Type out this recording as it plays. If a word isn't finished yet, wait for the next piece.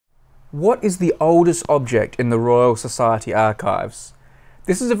What is the oldest object in the Royal Society archives?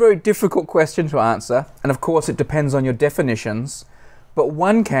 This is a very difficult question to answer, and of course it depends on your definitions, but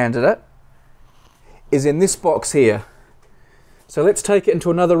one candidate is in this box here. So let's take it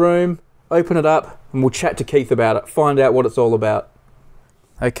into another room, open it up, and we'll chat to Keith about it, find out what it's all about.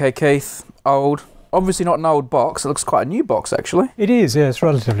 Okay, Keith, old. Obviously not an old box, it looks quite a new box actually. It is, yeah, it's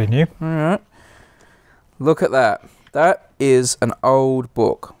relatively new. Alright. Look at that. That is an old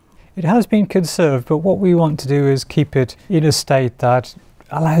book. It has been conserved, but what we want to do is keep it in a state that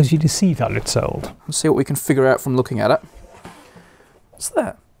allows you to see that it's old. Let's see what we can figure out from looking at it. What's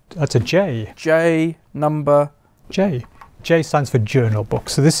that? That's a J. J, number? J. J stands for journal book.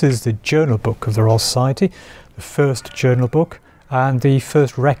 So this is the journal book of the Royal Society, the first journal book, and the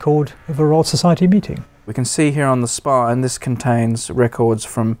first record of a Royal Society meeting. We can see here on the spine this contains records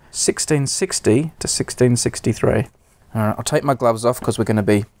from 1660 to 1663. Alright, I'll take my gloves off because we're going to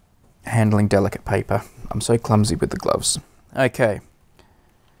be handling delicate paper. I'm so clumsy with the gloves. Okay,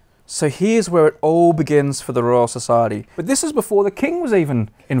 so here's where it all begins for the Royal Society. But this is before the King was even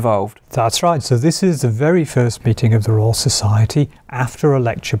involved. That's right, so this is the very first meeting of the Royal Society after a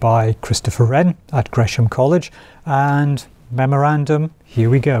lecture by Christopher Wren at Gresham College, and memorandum, here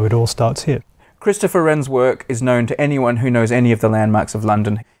we go, it all starts here. Christopher Wren's work is known to anyone who knows any of the landmarks of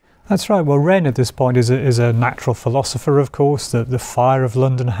London. That's right. Well, Wren at this point is a natural philosopher, of course. The fire of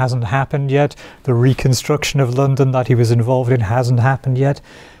London hasn't happened yet. The reconstruction of London that he was involved in hasn't happened yet.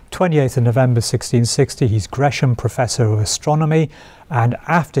 28th of November 1660, he's Gresham Professor of Astronomy, and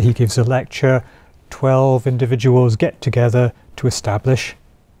after he gives a lecture, 12 individuals get together to establish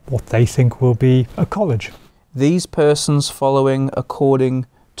what they think will be a college. These persons following according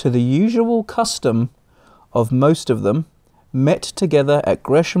to the usual custom of most of them met together at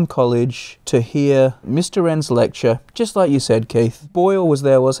Gresham College to hear Mr. Wren's lecture, just like you said, Keith. Boyle was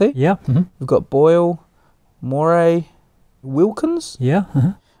there, was he? Yeah. Mm-hmm. We've got Boyle, Moray, Wilkins? Yeah. Mm-hmm.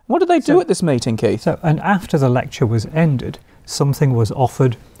 What did they do at this meeting, Keith? And after the lecture was ended, something was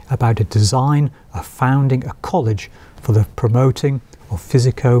offered about a design of founding a college for the promoting of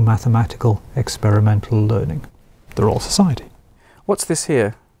physico-mathematical experimental learning. The Royal Society. What's this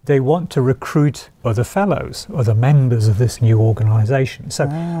here? They want to recruit other fellows, other members of this new organisation. So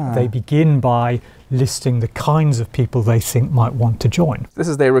they begin by listing the kinds of people they think might want to join. This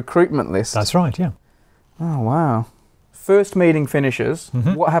is their recruitment list. That's right, yeah. Oh, wow. First meeting finishes.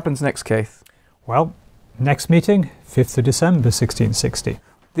 Mm-hmm. What happens next, Keith? Well, next meeting, 5th of December 1660.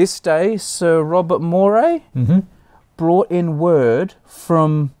 This day, Sir Robert Moray brought in word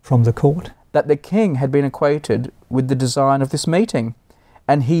from the court that the King had been acquainted with the design of this meeting,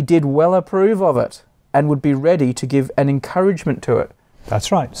 and he did well approve of it, and would be ready to give an encouragement to it.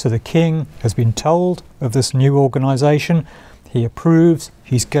 That's right. So the King has been told of this new organisation, he approves,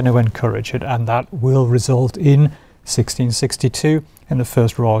 he's going to encourage it, and that will result in 1662 in the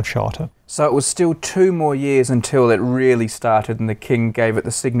first Royal Charter. So it was still 2 more years until it really started and the King gave it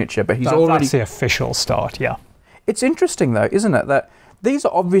the signature, but That's the official start, yeah. It's interesting though, isn't it, that these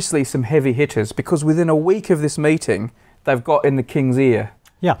are obviously some heavy hitters, because within a week of this meeting, they've got in the King's ear.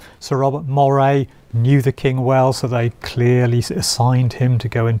 Yeah, Sir Robert Moray knew the King well, so they clearly assigned him to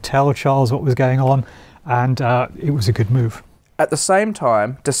go and tell Charles what was going on, and it was a good move. At the same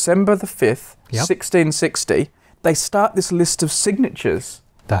time, December the 5th, 1660, they start this list of signatures.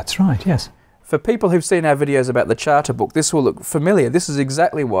 That's right, yes. For people who've seen our videos about the Charter Book, this will look familiar. This is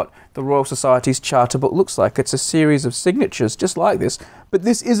exactly what the Royal Society's Charter Book looks like. It's a series of signatures just like this, but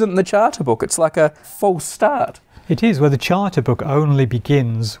this isn't the Charter Book. It's like a false start. It is, where the Charter Book only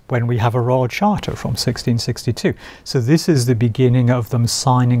begins when we have a Royal Charter from 1662. So this is the beginning of them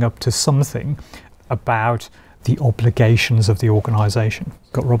signing up to something about the obligations of the organisation.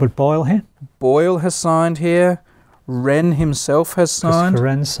 Got Robert Boyle here. Boyle has signed here. Wren himself has signed. Christopher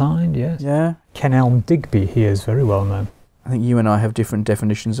Wren signed, yes. Yeah. Kenelm Digby here is very well known. I think you and I have different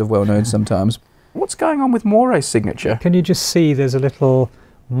definitions of well known sometimes. What's going on with Moray's signature? Can you just see there's a little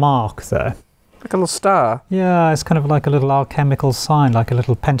mark there? Like a little star. Yeah, it's kind of like a little alchemical sign, like a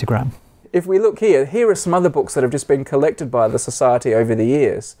little pentagram. If we look here are some other books that have just been collected by the Society over the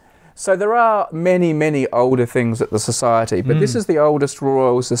years. So there are many, many older things at the Society, but this is the oldest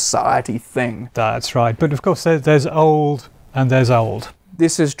Royal Society thing. That's right. But of course, there's old and there's old.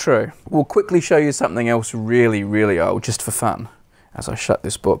 This is true. We'll quickly show you something else really, really old, just for fun, as I shut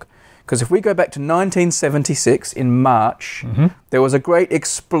this book. Because if we go back to 1976, in March, there was a great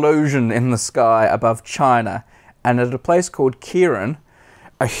explosion in the sky above China, and at a place called Kirin,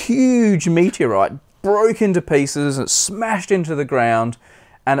 a huge meteorite broke into pieces and smashed into the ground,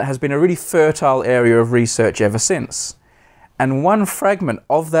 and it has been a really fertile area of research ever since. And one fragment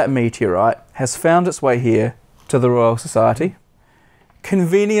of that meteorite has found its way here to the Royal Society.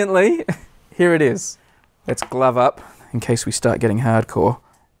 Conveniently, here it is. Let's glove up in case we start getting hardcore.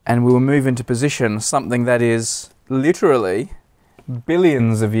 And we will move into position something that is literally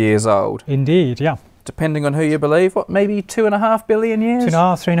billions of years old. Indeed, yeah. Depending on who you believe, what, maybe 2.5 billion years?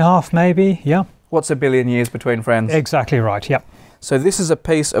 2.5, 3.5 maybe, yeah. What's a billion years between friends? Exactly right, yeah. So this is a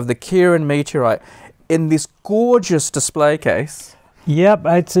piece of the Kirin meteorite in this gorgeous display case. Yep,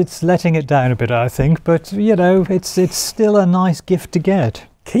 it's letting it down a bit, I think, but, you know, it's still a nice gift to get.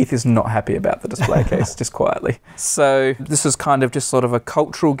 Keith is not happy about the display case, just quietly. So this is kind of just sort of a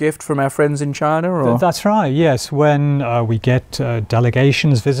cultural gift from our friends in China, or? That's right, yes. When we get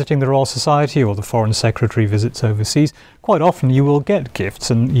delegations visiting the Royal Society or the Foreign Secretary visits overseas, quite often you will get gifts,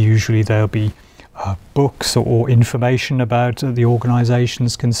 and usually there'll be books or information about the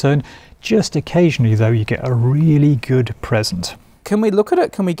organisations concerned. Just occasionally, though, you get a really good present. Can we look at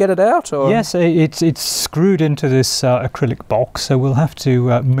it? Can we get it out? Or? Yes, it's screwed into this acrylic box, so we'll have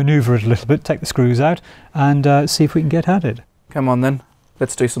to manoeuvre it a little bit, take the screws out, and see if we can get at it. Come on then,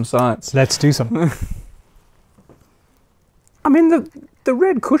 let's do some science. Let's do some. I mean, the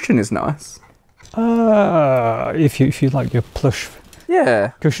red cushion is nice. If you like your plush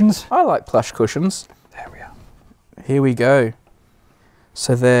cushions. I like plush cushions. There we are. Here we go.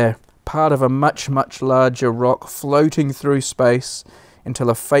 So there. Part of a much, much larger rock floating through space until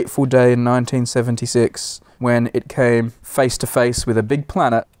a fateful day in 1976 when it came face to face with a big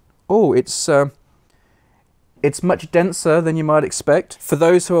planet. Oh, it's much denser than you might expect. For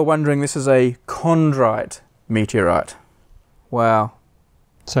those who are wondering, this is a chondrite meteorite. Wow.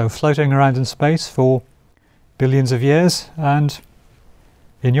 So floating around in space for billions of years and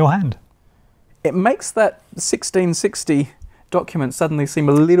in your hand. It makes that 1660 document suddenly seem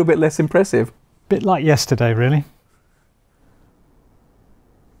a little bit less impressive. Bit like yesterday, really.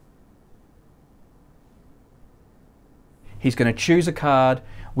 He's going to choose a card.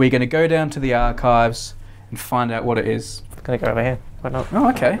 We're going to go down to the archives and find out what it is. I'm going to go over here. Why not? Oh,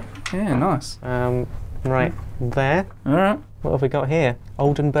 okay. Yeah, nice. Right there. All right. What have we got here?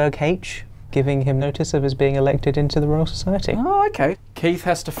 Oldenburg H, giving him notice of his being elected into the Royal Society. Oh, okay. Keith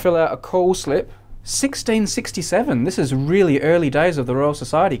has to fill out a call slip. 1667. This is really early days of the Royal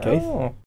Society, Keith. Oh.